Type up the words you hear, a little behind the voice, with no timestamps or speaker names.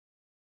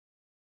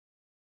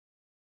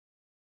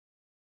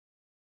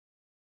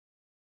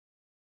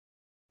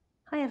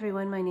Hi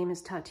everyone, my name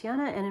is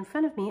Tatiana, and in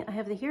front of me I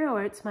have the Hero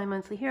Arts My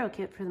Monthly Hero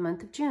Kit for the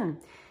month of June.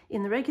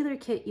 In the regular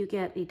kit you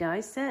get a die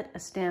set, a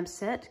stamp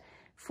set,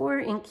 4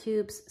 ink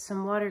cubes,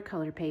 some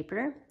watercolor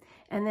paper,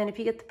 and then if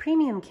you get the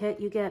premium kit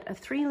you get a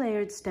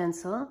 3-layered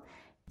stencil,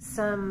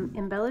 some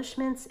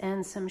embellishments,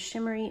 and some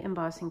shimmery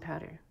embossing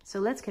powder. So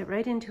let's get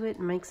right into it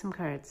and make some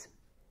cards.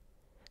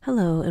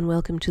 Hello and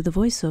welcome to the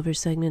voiceover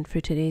segment for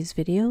today's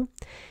video.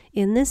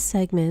 In this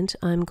segment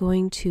I'm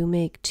going to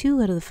make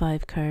 2 out of the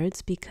 5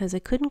 cards because I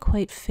couldn't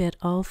quite fit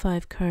all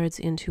 5 cards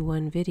into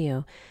one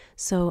video.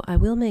 So I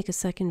will make a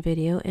second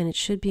video and it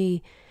should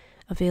be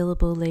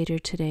available later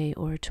today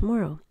or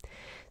tomorrow.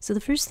 So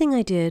the first thing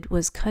I did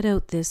was cut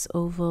out this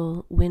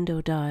oval window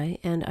die,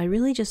 and I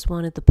really just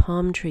wanted the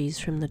palm trees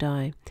from the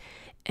die.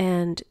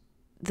 And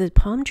the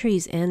palm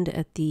trees end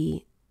at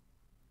the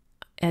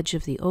edge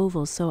of the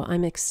oval, so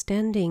I'm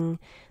extending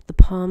the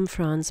palm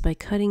fronds by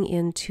cutting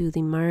into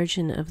the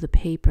margin of the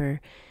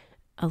paper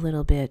a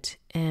little bit,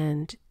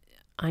 and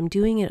I'm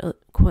doing it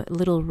quite a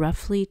little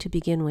roughly to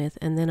begin with,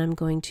 and then I'm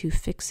going to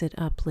fix it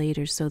up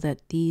later so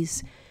that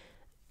these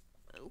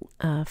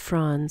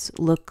fronds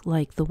look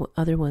like the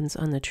other ones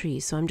on the tree.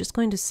 So I'm just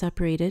going to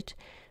separate it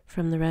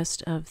from the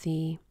rest of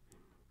the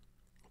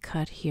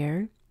cut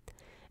here,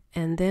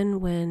 and then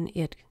when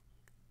it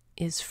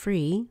is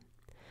free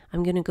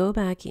I'm going to go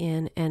back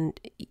in, and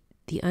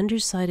the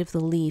underside of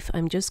the leaf,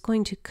 I'm just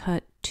going to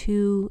cut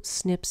 2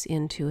 snips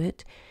into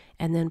it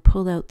and then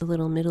pull out the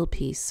little middle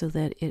piece so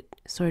that it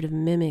sort of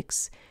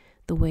mimics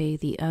the way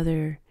the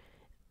other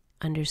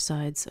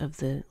undersides of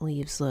the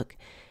leaves look.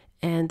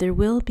 And there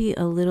will be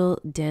a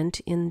little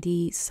dent in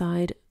the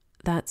side,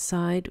 that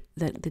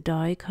the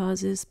die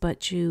causes,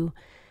 but you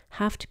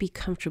have to be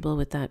comfortable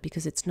with that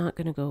because it's not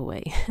going to go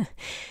away.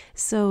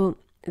 So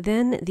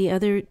then the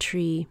other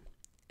tree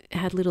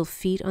had little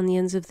feet on the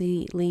ends of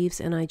the leaves,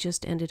 and I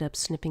just ended up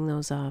snipping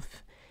those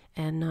off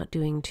and not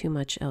doing too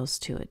much else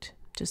to it,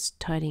 just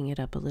tidying it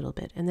up a little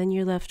bit. And then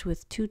you're left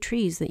with 2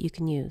 trees that you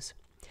can use.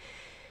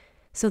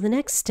 So the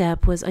next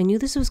step was, I knew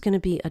this was going to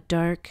be a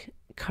dark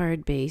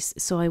card base,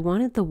 so I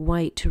wanted the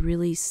white to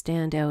really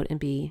stand out and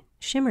be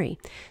shimmery.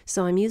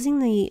 So I'm using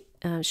the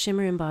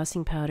shimmer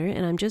embossing powder,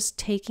 and I'm just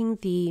taking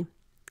the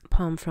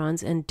palm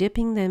fronds and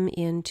dipping them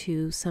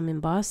into some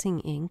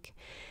embossing ink,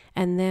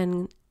 and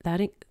then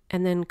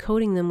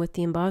coating them with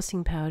the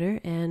embossing powder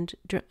and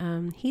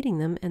heating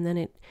them, and then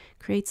it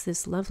creates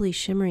this lovely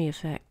shimmery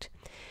effect.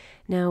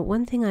 Now,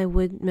 one thing I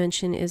would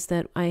mention is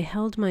that I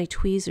held my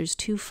tweezers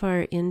too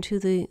far into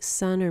the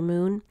sun or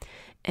moon,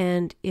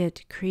 and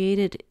it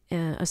created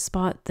a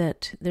spot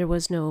that there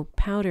was no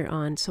powder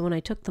on. So when I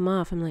took them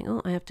off, I'm like,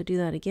 oh, I have to do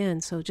that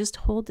again. So just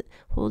hold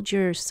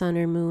your sun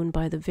or moon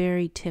by the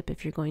very tip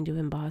if you're going to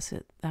emboss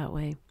it that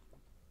way.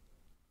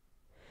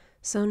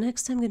 So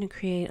next I'm going to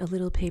create a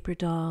little paper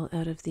doll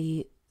out of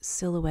the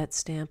silhouette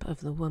stamp of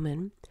the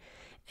woman,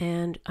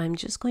 and I'm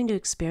just going to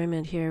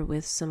experiment here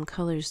with some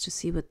colors to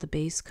see what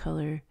base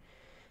color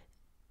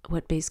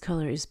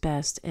is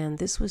best. And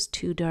this was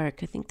too dark.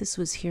 I think this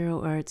was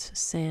Hero Arts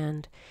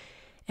Sand,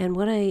 and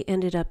what I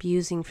ended up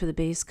using for the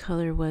base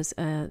color was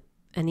an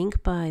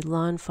ink by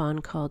Lawn Fawn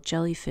called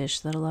Jellyfish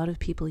that a lot of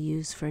people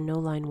use for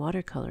no-line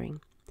watercoloring.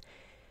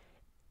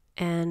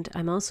 And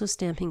I'm also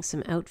stamping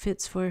some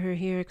outfits for her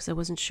here because I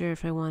wasn't sure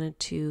if I wanted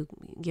to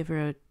give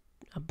her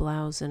a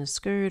blouse and a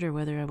skirt or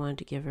whether I wanted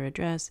to give her a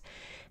dress.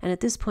 And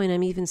at this point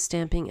I'm even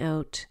stamping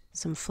out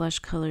some flesh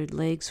colored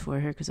legs for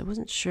her because I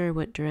wasn't sure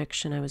what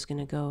direction I was going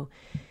to go,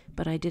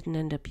 but I didn't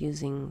end up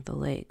using the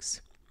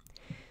legs.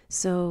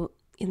 So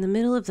in the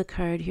middle of the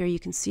card here you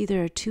can see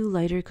there are 2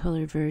 lighter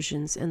color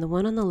versions, and the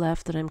one on the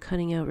left that I'm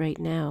cutting out right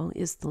now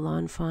is the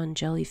Lawn Fawn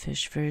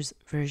Jellyfish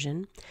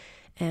version.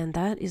 And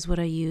that is what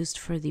I used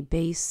for the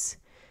base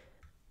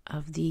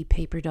of the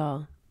paper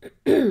doll.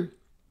 And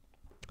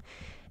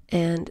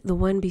the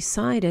one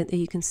beside it that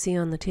you can see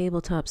on the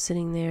tabletop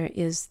sitting there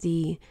is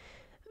the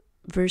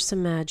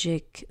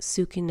Versamagic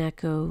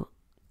Tsukineko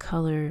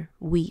color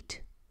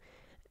Wheat.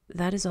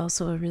 That is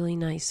also a really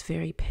nice,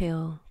 very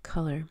pale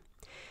color.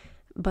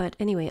 But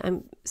anyway,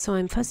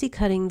 I'm fussy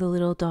cutting the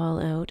little doll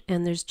out,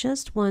 and there's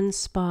just one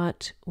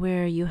spot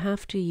where you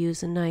have to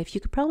use a knife. You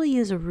could probably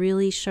use a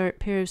really sharp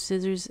pair of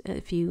scissors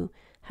if you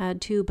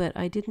had to, but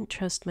I didn't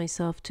trust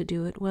myself to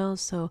do it well,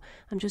 so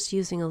I'm just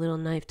using a little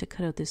knife to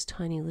cut out this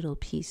tiny little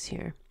piece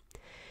here.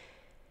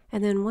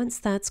 And then once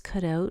that's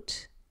cut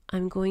out,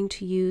 I'm going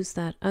to use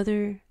that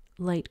other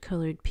light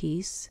colored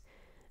piece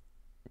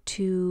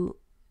to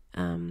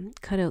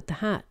cut out the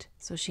hat.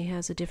 So she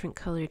has a different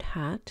colored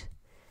hat,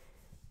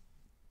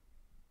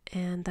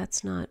 and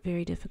that's not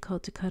very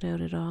difficult to cut out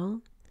at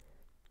all.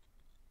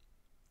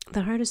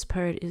 The hardest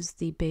part is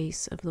the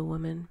base of the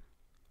woman.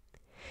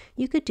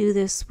 You could do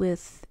this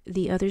with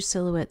the other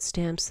silhouette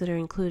stamps that are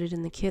included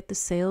in the kit. The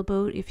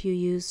sailboat, if you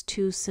use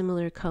 2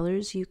 similar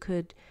colors, you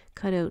could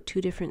cut out 2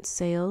 different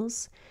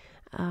sails.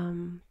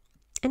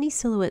 Any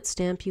silhouette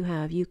stamp you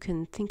have, you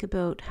can think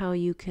about how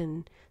you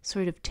can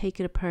sort of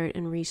take it apart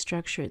and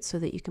restructure it so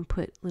that you can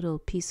put little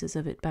pieces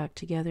of it back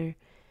together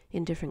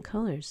in different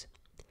colors.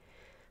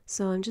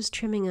 So I'm just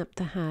trimming up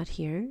the hat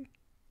here.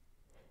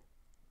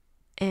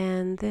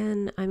 And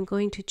then I'm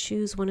going to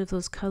choose one of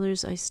those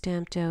colors I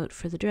stamped out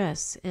for the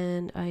dress.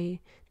 And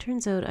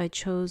turns out I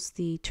chose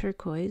the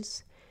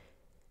turquoise.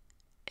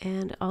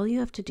 And all you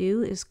have to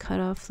do is cut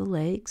off the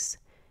legs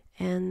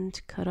and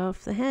cut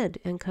off the head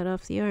and cut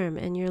off the arm,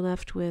 and you're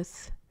left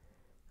with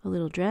a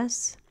little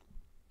dress.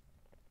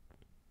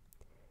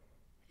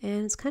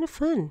 And it's kind of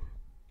fun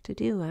to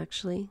do,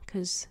 actually,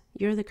 because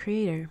you're the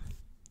creator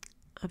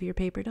of your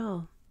paper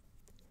doll.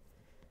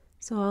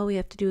 So all we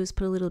have to do is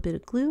put a little bit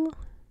of glue,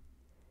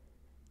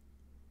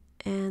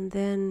 and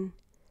then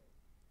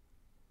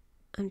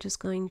I'm just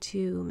going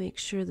to make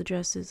sure the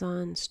dress is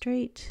on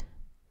straight,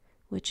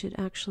 which it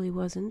actually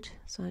wasn't,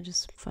 so I'm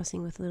just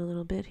fussing with it a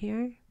little bit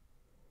here.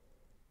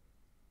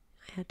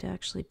 I had to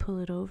actually pull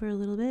it over a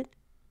little bit.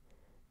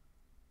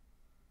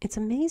 It's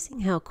amazing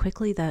how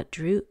quickly that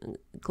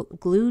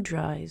glue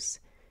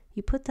dries.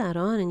 You put that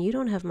on and you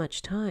don't have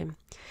much time.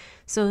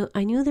 So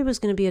I knew there was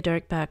going to be a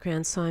dark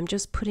background, so I'm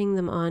just putting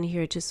them on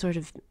here to sort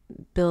of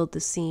build the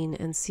scene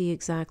and see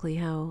exactly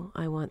how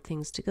I want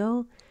things to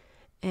go.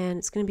 And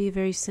it's going to be a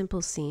very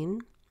simple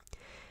scene.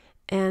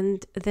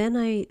 And then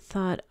I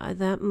thought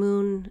that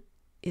moon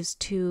is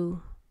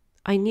too...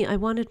 I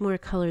wanted more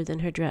color than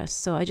her dress,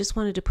 so I just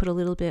wanted to put a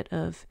little bit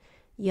of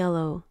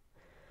yellow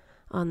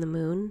on the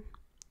moon.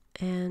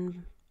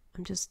 And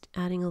I'm just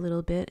adding a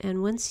little bit.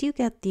 And once you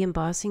get the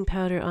embossing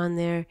powder on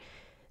there,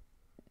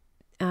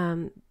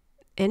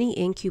 any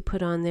ink you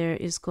put on there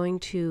is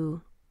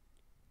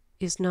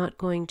not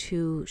going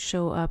to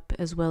show up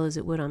as well as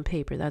it would on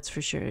paper, that's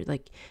for sure.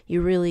 Like,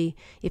 you really,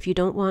 if you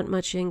don't want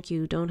much ink,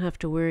 you don't have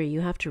to worry.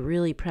 You have to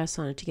really press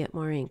on it to get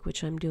more ink,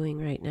 which I'm doing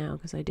right now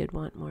because I did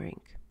want more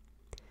ink.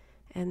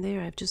 And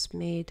there, I've just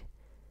made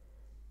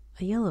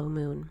a yellow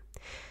moon.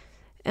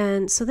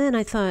 And so then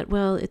I thought,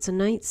 well, it's a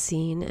night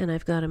scene and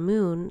I've got a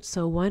moon,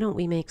 so why don't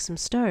we make some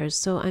stars?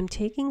 So I'm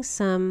taking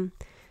some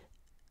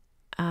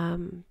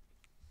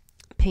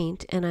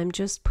paint and I'm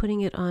just putting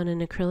it on an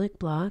acrylic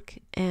block,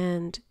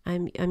 and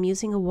I'm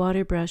using a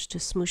water brush to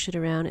smoosh it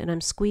around, and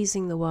I'm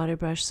squeezing the water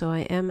brush, so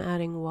I am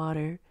adding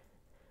water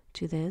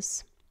to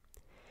this.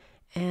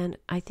 And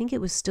I think it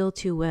was still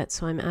too wet,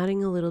 so I'm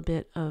adding a little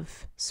bit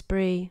of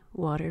spray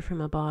water from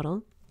a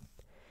bottle.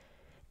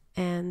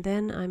 And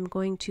then I'm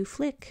going to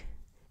flick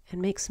and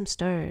make some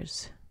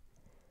stars.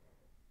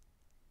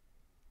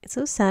 It's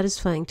so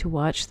satisfying to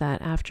watch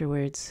that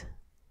afterwards.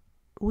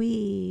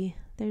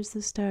 There's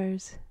the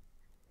stars.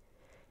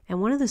 And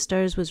one of the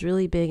stars was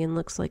really big and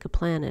looks like a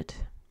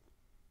planet.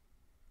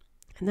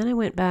 And then I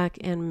went back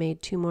and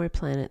made 2 more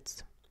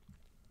planets.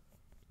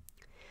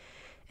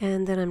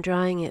 And then I'm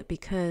drying it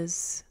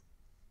because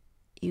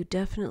you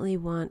definitely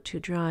want to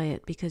dry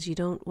it, because you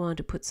don't want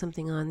to put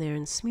something on there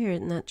and smear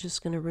it, and that's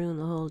just going to ruin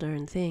the whole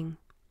darn thing.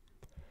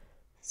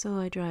 So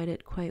I dried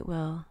it quite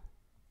well.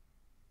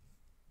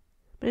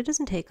 But it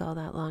doesn't take all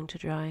that long to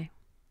dry.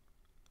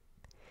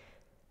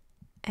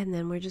 And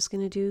then we're just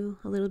going to do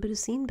a little bit of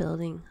scene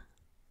building.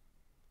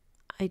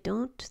 I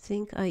don't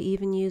think I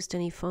even used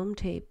any foam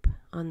tape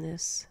on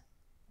this.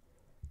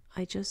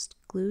 I just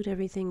glued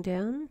everything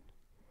down.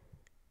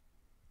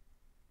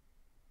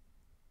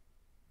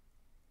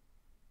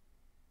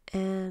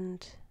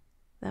 And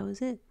that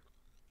was it.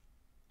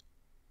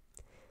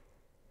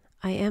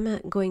 I am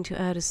going to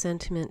add a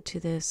sentiment to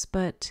this,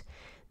 but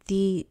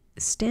the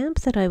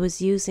stamp that I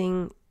was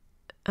using,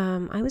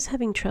 I was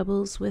having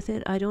troubles with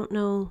it. I don't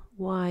know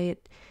why.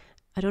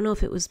 I don't know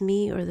if it was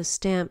me or the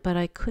stamp, but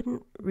I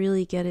couldn't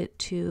really get it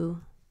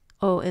to...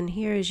 Oh, and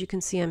here, as you can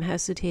see, I'm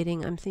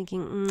hesitating. I'm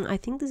thinking, I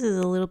think this is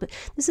a little bit...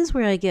 This is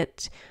where I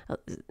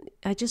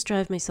just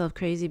drive myself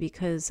crazy,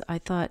 because I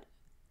thought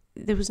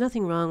there was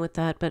nothing wrong with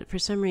that, but for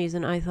some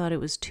reason I thought it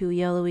was too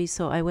yellowy,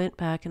 so I went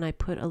back and I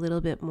put a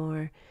little bit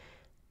more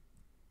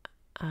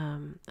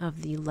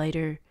of the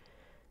lighter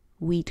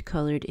wheat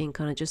colored ink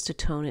on it, just to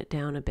tone it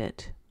down a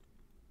bit.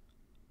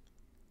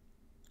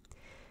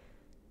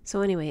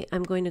 So anyway,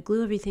 I'm going to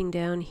glue everything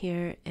down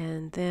here,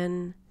 and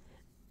then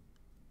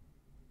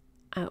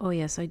oh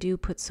yes, I do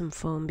put some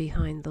foam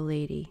behind the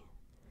lady,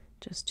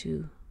 just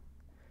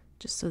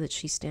so that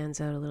she stands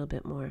out a little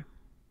bit more.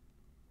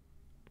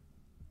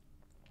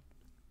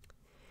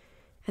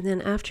 And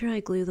then after I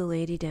glue the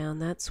lady down,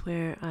 that's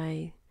where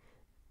I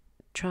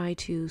try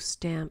to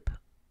stamp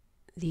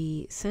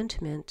the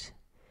sentiment,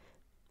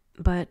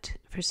 but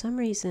for some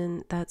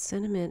reason that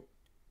sentiment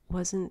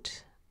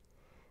wasn't...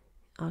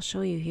 I'll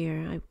show you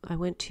here. I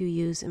went to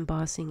use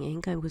embossing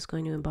ink. I was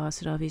going to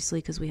emboss it, obviously,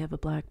 because we have a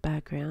black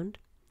background,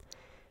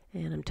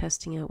 and I'm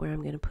testing out where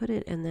I'm going to put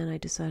it, and then I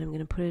decided I'm going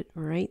to put it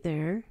right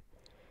there.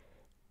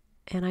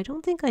 And I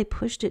don't think I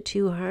pushed it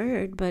too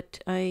hard, but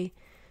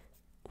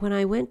when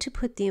I went to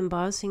put the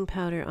embossing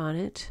powder on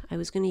it, I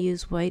was going to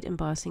use white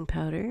embossing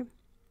powder.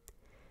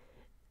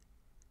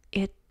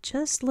 It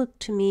just looked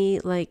to me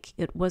like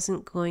it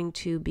wasn't going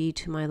to be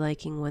to my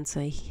liking once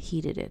I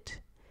heated it.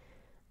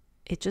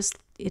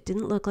 It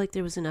didn't look like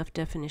there was enough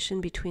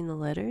definition between the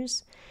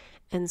letters.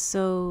 And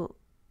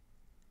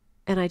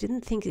I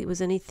didn't think it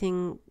was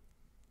anything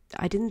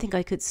I didn't think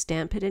I could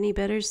stamp it any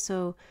better,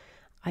 so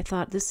I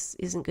thought this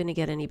isn't going to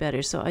get any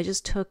better. So I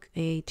just took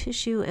a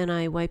tissue and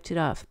I wiped it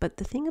off. But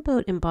the thing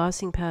about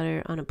embossing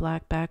powder on a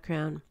black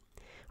background,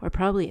 or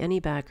probably any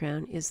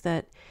background, is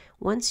that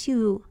once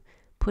you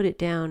put it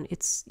down,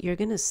 you're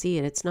going to see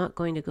it. It's not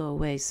going to go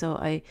away. So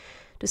I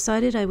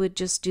decided I would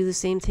just do the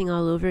same thing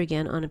all over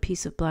again on a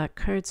piece of black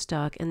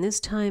cardstock. And this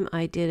time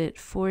I did it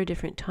 4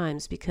 different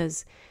times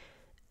because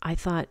I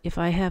thought if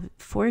I have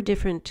 4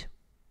 different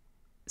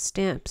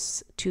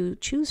stamps to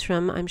choose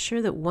from, I'm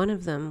sure that one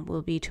of them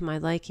will be to my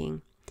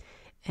liking.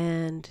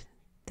 And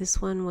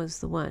this one was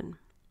the one.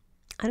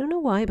 I don't know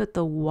why, but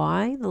the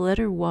Y, the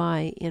letter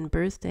Y in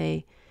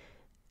birthday,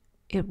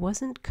 it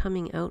wasn't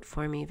coming out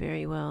for me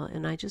very well,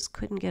 and I just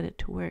couldn't get it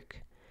to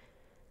work.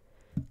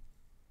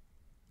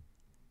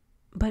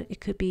 But it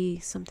could be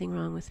something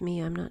wrong with me,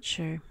 I'm not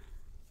sure.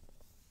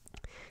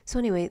 So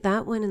anyway,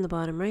 that one in the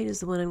bottom right is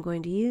the one I'm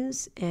going to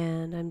use,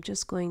 and I'm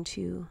just going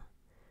to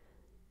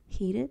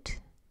heat it.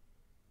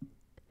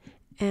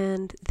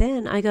 And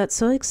then I got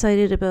so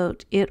excited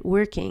about it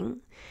working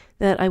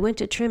that I went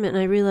to trim it, and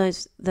I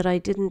realized that I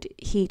didn't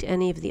heat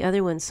any of the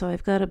other ones, so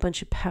I've got a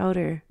bunch of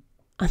powder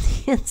on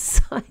the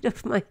inside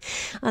of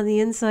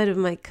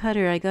my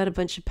cutter. I got a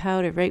bunch of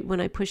powder right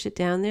when I push it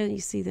down there. You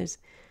see there's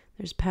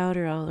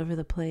powder all over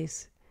the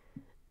place.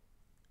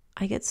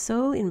 I get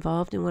so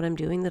involved in what I'm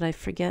doing that I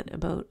forget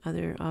about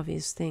other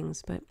obvious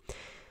things. But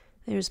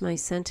there's my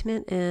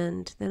sentiment,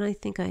 and then I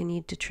think I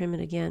need to trim it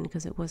again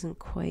because it wasn't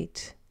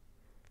quite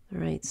the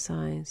right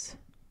size.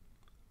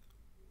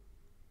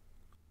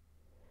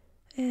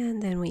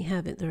 And then we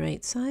have it the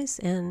right size,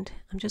 and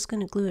I'm just going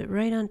to glue it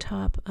right on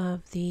top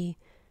of the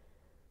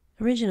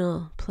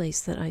original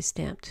place that I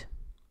stamped.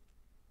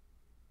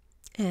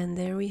 And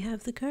there we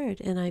have the card,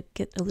 and I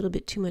get a little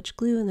bit too much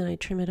glue and then I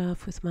trim it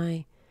off with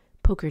my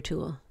poker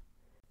tool.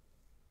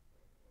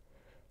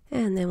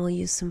 And then we'll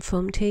use some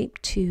foam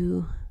tape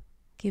to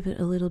give it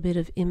a little bit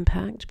of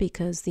impact,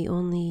 because the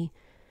only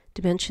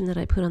dimension that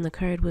I put on the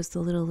card was the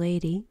little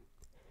lady.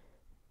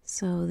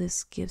 So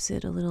this gives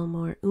it a little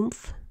more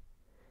oomph.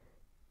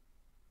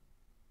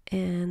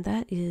 And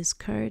that is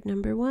card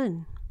number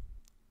 1.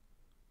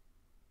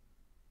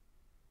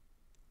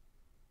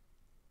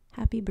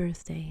 Happy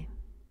birthday.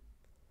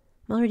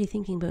 I'm already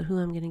thinking about who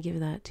I'm going to give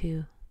that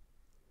to.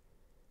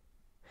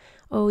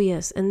 Oh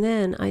yes, and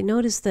then I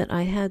noticed that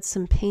I had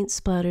some paint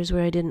splatters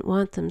where I didn't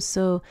want them,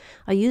 so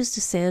I used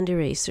a sand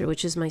eraser,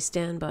 which is my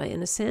standby.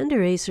 And a sand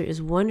eraser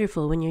is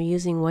wonderful when you're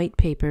using white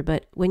paper,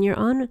 but when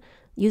you're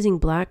using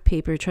black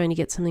paper trying to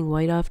get something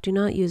white off, do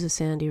not use a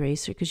sand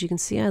eraser, because you can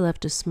see I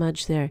left a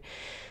smudge there.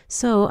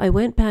 So I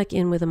went back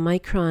in with a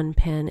micron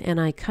pen and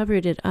I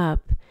covered it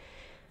up,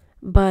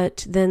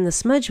 but then the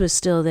smudge was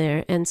still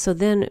there. And so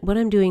then what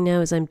I'm doing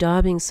now is I'm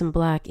daubing some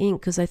black ink,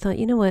 because I thought,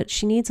 you know what,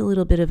 she needs a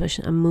little bit of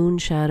a moon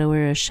shadow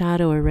or a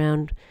shadow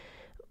around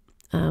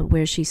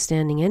where she's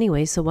standing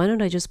anyway. So why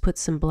don't I just put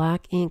some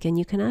black ink? And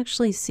you can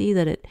actually see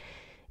that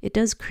it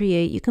does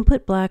create, you can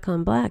put black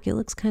on black. It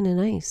looks kind of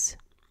nice.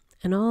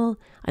 And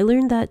I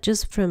learned that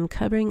just from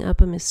covering up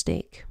a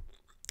mistake.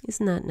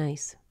 Isn't that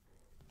nice?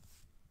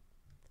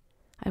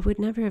 I would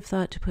never have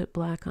thought to put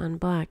black on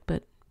black,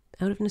 but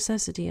out of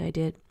necessity I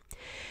did.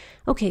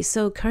 Okay,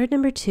 so card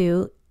number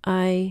 2,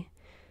 I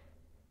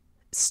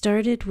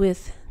started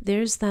with,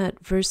 there's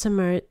that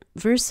Versamagic,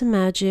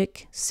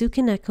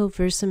 Sukaneko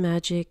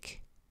Versamagic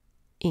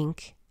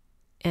ink,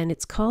 and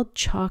it's called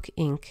chalk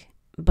ink,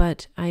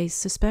 but I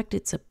suspect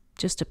it's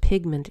just a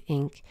pigment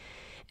ink,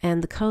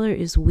 and the color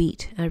is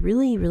wheat. I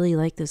really, really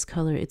like this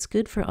color. It's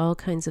good for all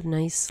kinds of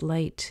nice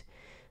light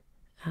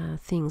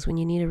things when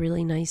you need a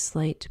really nice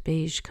light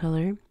beige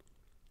color.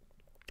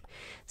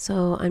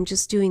 So I'm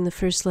just doing the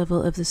first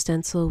level of the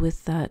stencil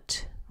with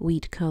that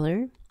wheat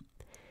color,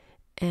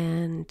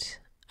 and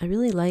I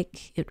really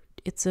like it.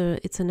 It's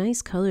a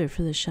nice color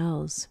for the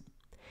shells.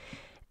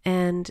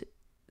 And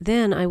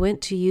then I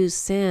went to use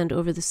sand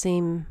over the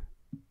same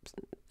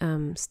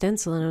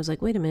stencil, and I was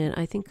like, wait a minute,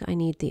 I think I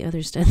need the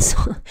other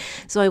stencil.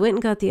 So I went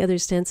and got the other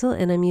stencil,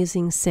 and I'm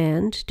using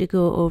sand to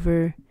go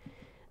over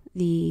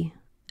the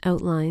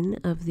outline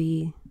of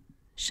the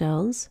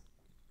shells.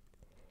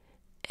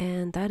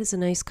 And that is a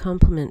nice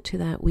complement to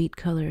that wheat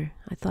color.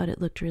 I thought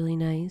it looked really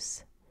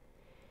nice.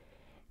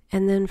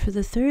 And then for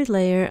the third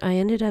layer, I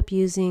ended up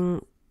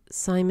using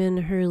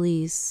Simon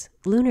Hurley's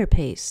Lunar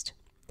Paste.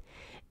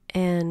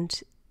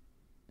 And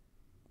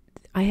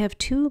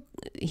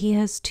he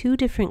has 2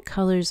 different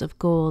colors of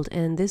gold,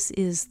 and this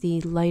is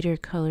the lighter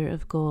color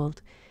of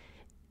gold.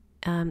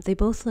 They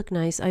both look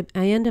nice. I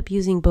end up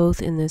using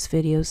both in this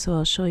video, so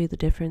I'll show you the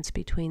difference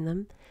between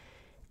them.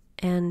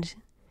 And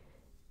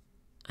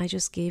I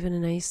just gave it a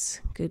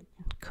nice good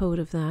coat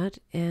of that,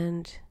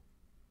 and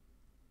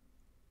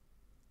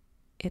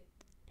it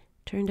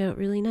turned out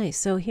really nice.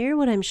 So here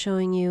what I'm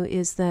showing you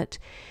is that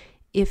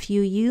if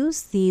you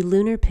use the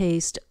Lunar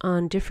Paste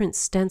on different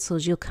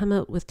stencils, you'll come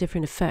out with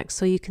different effects.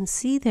 So you can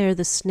see there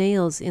the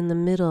snails in the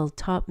middle,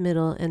 top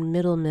middle, and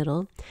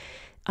middle.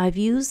 I've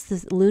used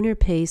the lunar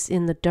paste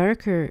in the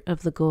darker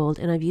of the gold,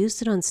 and I've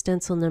used it on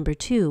stencil number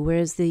 2,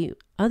 whereas the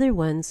other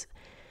ones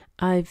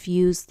I've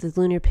used the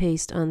lunar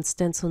paste on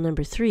stencil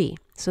number 3.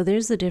 So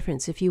there's the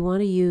difference. If you want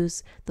to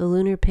use the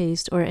lunar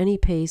paste or any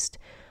paste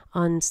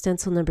on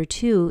stencil number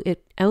 2,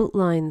 it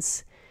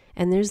outlines,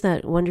 and there's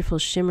that wonderful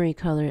shimmery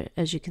color.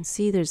 As you can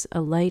see, there's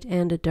a light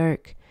and a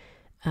dark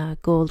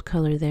gold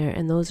color there,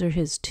 and those are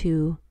his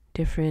 2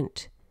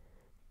 different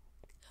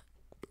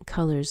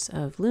colors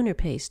of lunar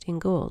paste in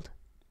gold.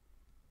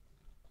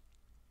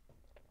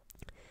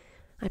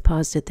 I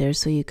paused it there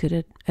so you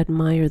could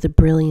admire the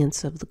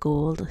brilliance of the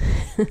gold.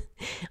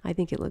 I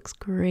think it looks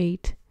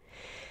great.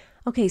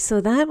 Okay, so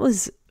that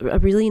was a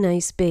really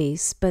nice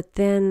base, but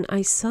then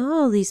I saw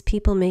all these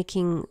people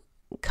making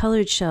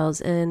colored shells,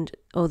 and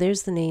oh,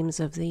 there's the names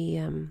of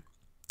the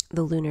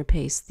lunar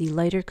paste. The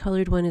lighter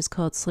colored one is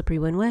called Slippery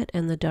When Wet,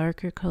 and the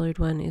darker colored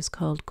one is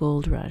called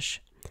Gold Rush.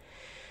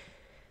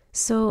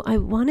 So I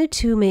wanted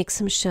to make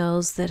some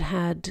shells that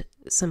had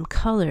some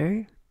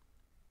color.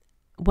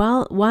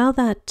 While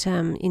that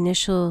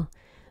initial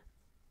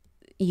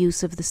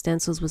use of the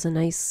stencils was a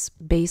nice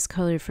base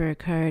color for a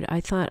card,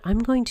 I thought I'm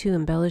going to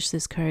embellish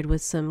this card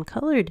with some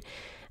colored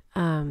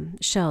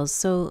shells.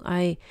 So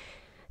I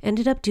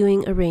ended up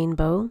doing a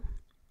rainbow,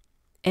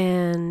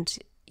 and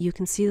you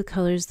can see the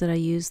colors that I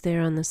used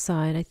there on the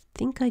side. I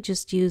think I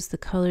just used the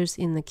colors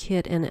in the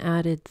kit and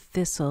added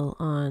thistle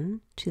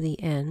on to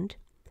the end.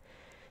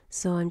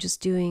 So I'm just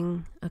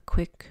doing a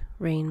quick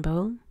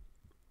rainbow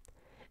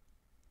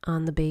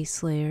on the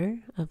base layer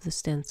of the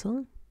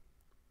stencil.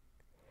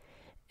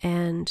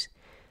 And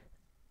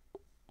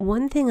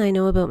one thing I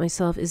know about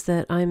myself is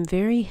that I'm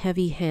very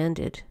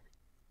heavy-handed,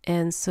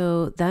 and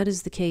so that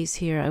is the case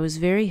here. I was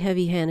very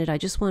heavy-handed. I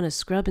just want to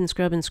scrub and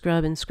scrub and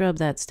scrub and scrub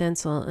that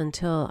stencil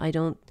until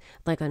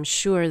I'm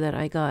sure that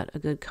I got a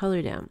good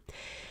color down.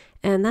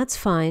 And that's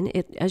fine.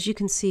 As you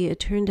can see, it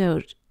turned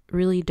out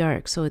really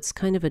dark, so it's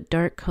kind of a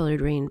dark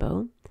colored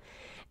rainbow.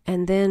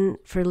 And then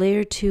for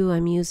layer 2,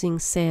 I'm using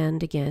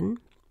sand again,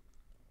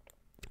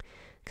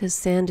 because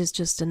sand is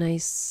just a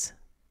nice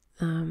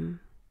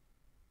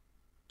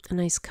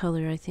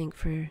color, I think,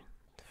 for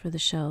the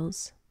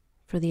shells,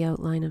 for the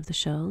outline of the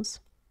shells.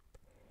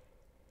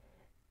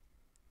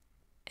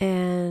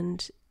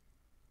 And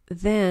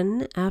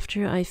then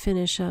after I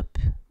finish up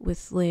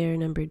with layer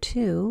number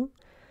 2,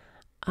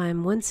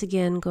 I'm once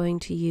again going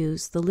to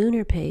use the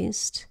lunar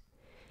paste,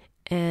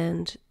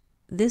 and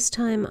this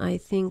time I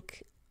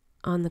think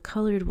on the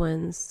colored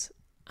ones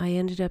I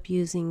ended up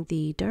using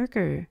the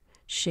darker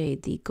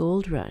shade, the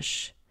Gold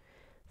Rush,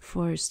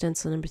 for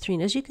stencil number 3.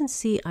 And as you can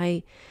see,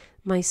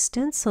 my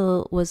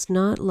stencil was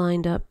not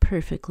lined up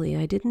perfectly.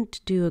 I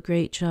didn't do a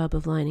great job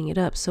of lining it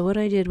up. So what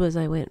I did was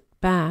I went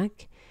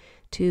back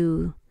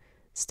to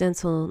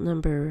stencil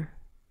number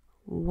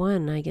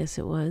 1, I guess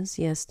it was.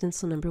 Yes,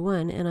 stencil number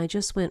 1, and I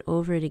just went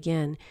over it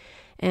again.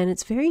 And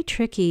it's very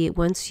tricky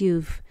once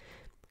you've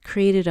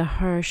created a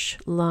harsh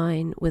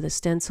line with a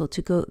stencil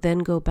to then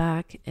go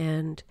back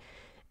and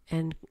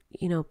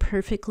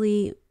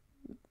perfectly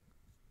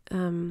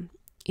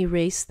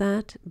erase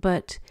that,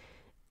 but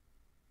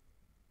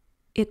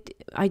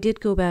I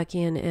did go back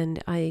in,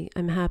 and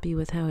I'm happy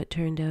with how it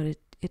turned out.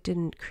 It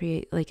didn't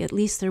create, at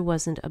least there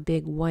wasn't a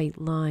big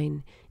white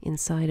line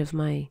inside of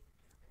my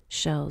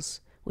shells,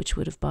 which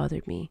would have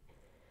bothered me.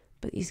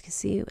 But you can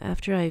see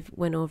after I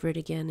went over it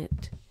again,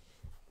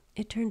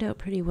 it turned out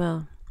pretty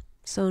well.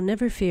 So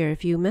never fear,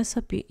 if you mess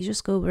up, you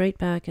just go right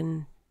back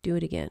and do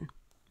it again.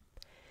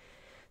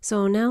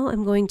 So now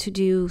I'm going to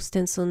do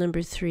stencil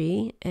number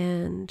 3,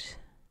 and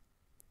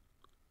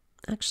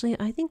actually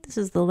I think this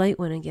is the light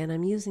one again.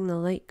 I'm using the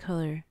light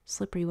color,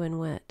 Slippery When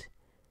Wet.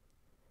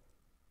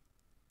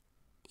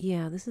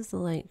 Yeah, this is the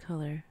light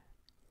color.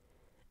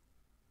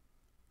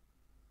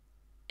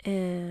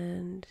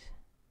 And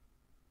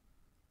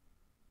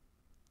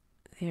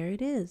there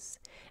it is.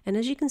 And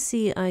as you can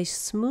see, I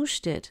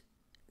smooshed it.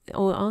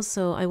 Oh,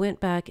 also I went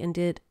back and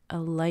did a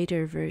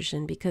lighter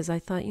version because I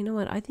thought, you know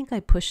what, I think I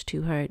pushed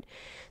too hard.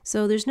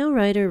 So there's no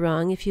right or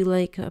wrong. If you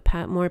like a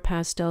more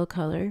pastel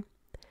color,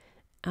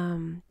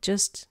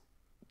 just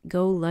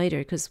go lighter,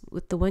 because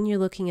with the one you're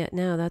looking at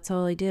now, that's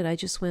all I did. I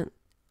just went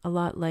a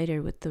lot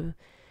lighter with the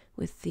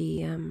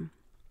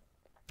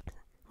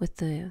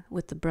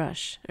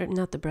brush, or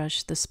not the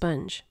brush, the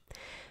sponge.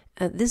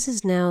 This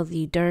is now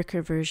the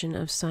darker version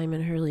of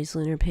Simon Hurley's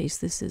lunar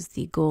paste. This is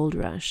the Gold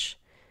Rush,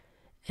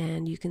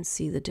 and you can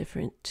see the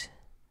difference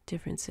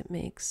it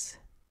makes.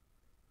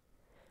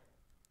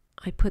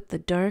 I put the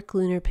dark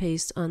lunar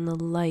paste on the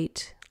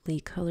lightly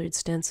colored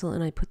stencil,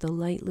 and I put the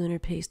light lunar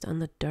paste on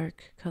the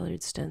dark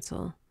colored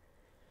stencil.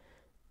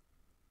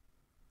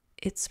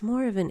 It's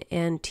more of an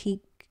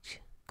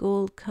antique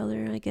gold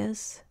color, I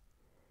guess.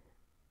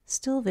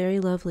 Still very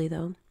lovely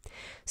though.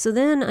 So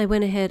then I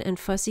went ahead and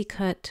fussy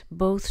cut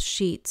both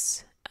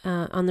sheets.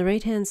 On the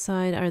right hand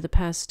side are the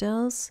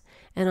pastels,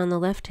 and on the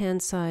left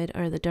hand side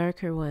are the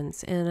darker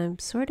ones, and I'm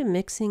sort of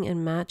mixing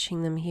and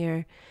matching them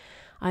here.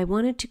 I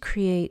wanted to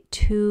create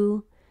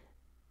two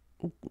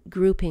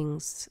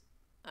groupings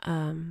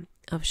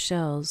of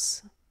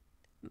shells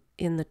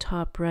in the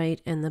top right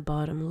and the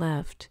bottom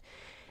left.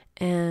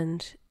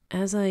 And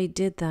as I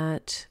did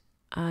that,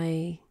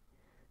 I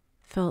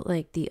felt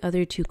like the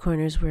other two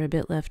corners were a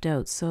bit left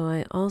out. So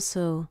I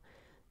also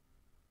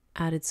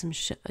added some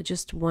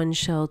just one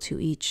shell to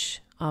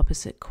each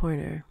opposite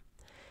corner.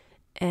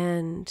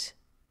 And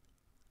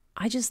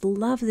I just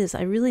love this.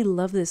 I really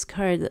love this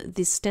card.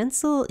 The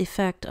stencil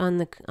effect on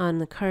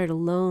the card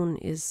alone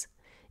is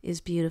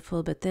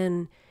beautiful, but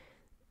then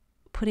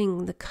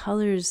putting the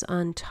colors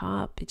on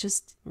top, it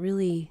just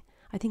really,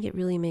 I think it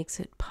really makes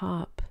it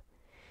pop.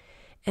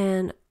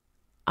 And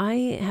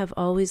I have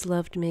always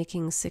loved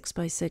making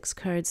 6x6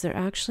 cards. They're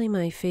actually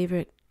my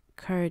favorite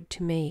card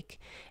to make,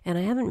 and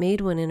I haven't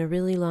made one in a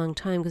really long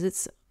time because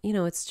it's, you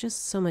know, it's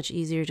just so much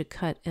easier to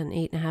cut an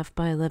 8.5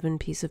 by 11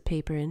 piece of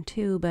paper in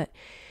two. But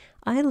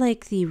I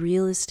like the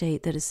real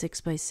estate that a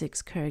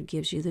 6x6 card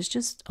gives you. There's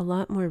just a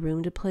lot more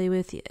room to play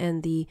with,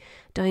 and the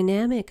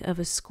dynamic of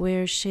a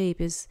square shape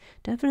is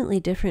definitely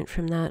different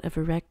from that of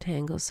a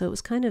rectangle. So it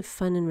was kind of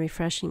fun and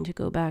refreshing to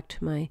go back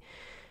to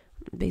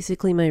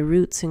basically my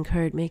roots in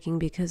card making,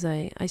 because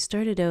I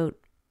started out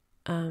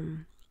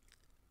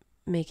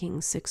making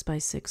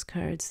 6x6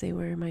 cards. They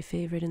were my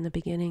favorite in the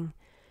beginning,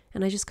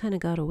 and I just kind of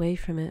got away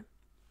from it.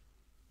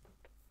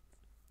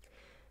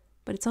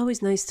 But it's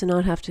always nice to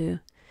not have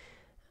to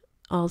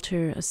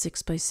alter a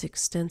 6x6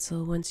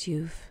 stencil once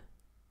you've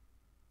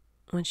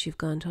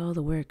gone to all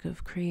the work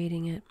of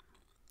creating it.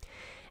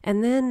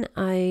 And then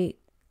I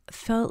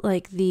felt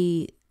like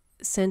the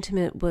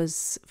sentiment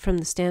was from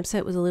the stamp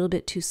set was a little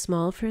bit too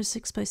small for a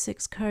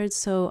 6x6 card,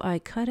 so I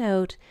cut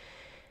out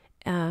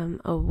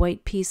a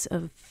white piece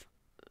of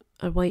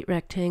a white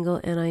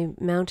rectangle, and I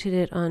mounted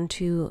it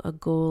onto a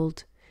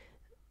gold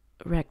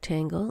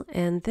rectangle,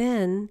 and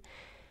then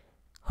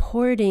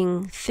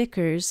hoarding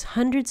thickers,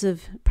 hundreds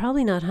of,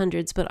 probably not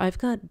hundreds, but I've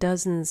got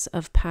dozens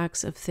of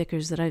packs of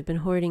thickers that I've been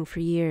hoarding for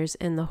years,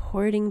 and the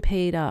hoarding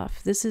paid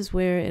off. This is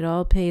where it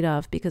all paid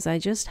off, because I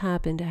just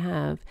happened to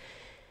have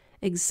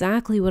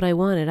exactly what I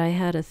wanted. I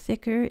had a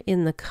thicker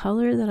in the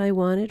color that I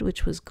wanted,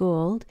 which was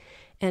gold,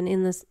 and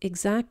in the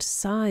exact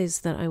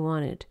size that I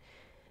wanted.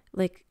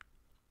 Like,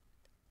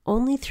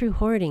 only through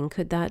hoarding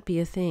could that be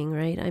a thing,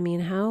 right? I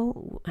mean,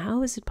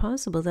 how is it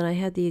possible that I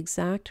had the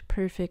exact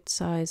perfect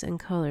size and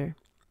color?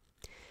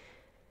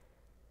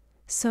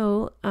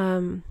 So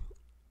I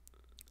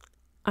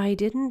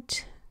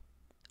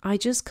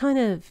just kind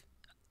of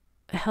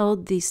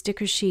held the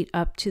sticker sheet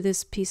up to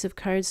this piece of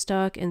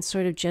cardstock and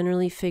sort of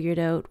generally figured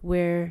out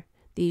where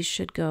these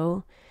should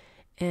go.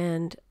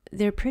 And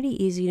they're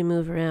pretty easy to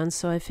move around,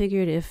 so I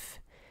figured if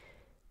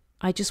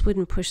I just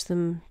wouldn't push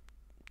them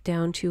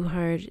down too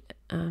hard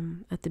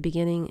at the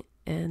beginning,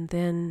 and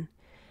then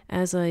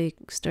as I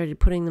started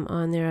putting them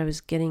on there, I was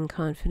getting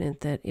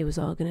confident that it was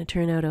all going to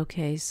turn out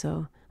okay,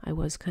 so I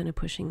was kind of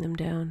pushing them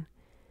down,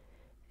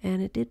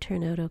 and it did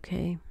turn out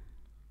okay.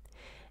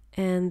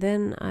 And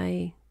then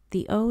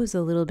the O is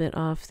a little bit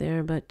off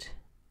there, but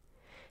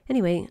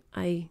anyway,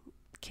 I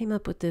came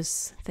up with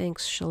this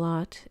thanks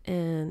shallot,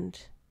 and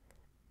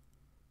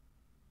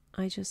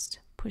I just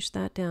pushed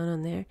that down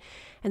on there.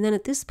 And then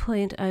at this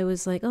point I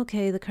was like,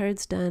 okay, the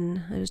card's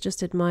done. I was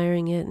just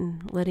admiring it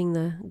and letting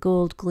the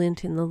gold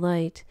glint in the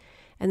light.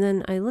 And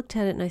then I looked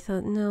at it and I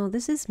thought, no,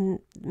 this is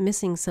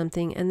missing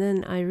something. And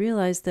then I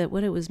realized that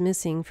what it was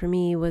missing for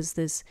me was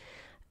this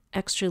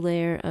extra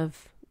layer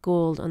of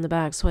gold on the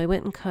back. So I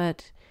went and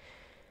cut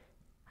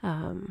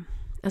a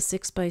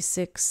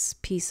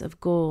 6x6 piece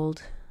of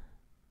gold.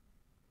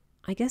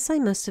 I guess I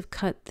must have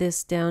cut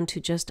this down to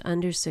just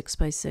under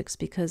 6x6,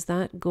 because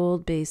that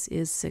gold base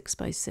is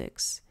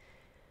 6x6.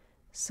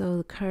 So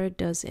the card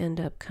does end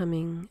up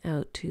coming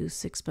out to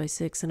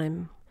 6x6, and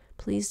I'm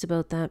pleased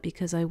about that,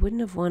 because I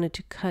wouldn't have wanted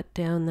to cut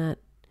down the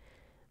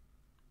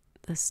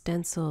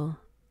stencil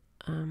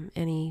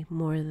any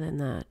more than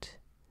that.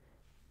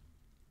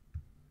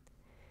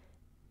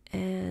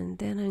 And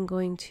then I'm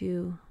going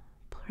to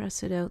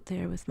press it out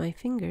there with my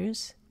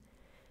fingers,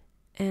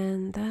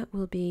 and that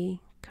will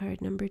be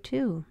card number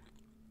 2.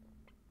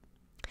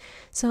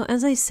 So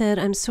as I said,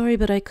 I'm sorry,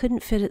 but I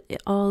couldn't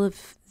fit all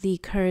of the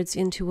cards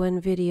into one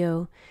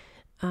video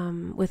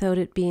without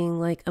it being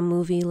like a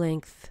movie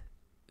length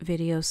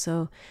video.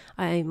 So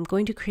I'm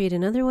going to create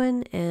another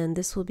one, and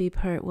this will be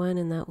part 1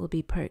 and that will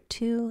be part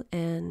 2,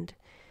 and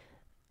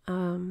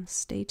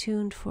stay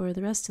tuned for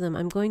the rest of them.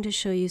 I'm going to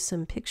show you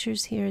some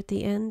pictures here at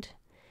the end,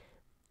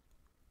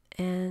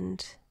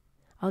 and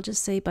I'll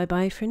just say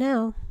bye-bye for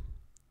now.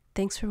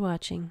 Thanks for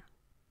watching.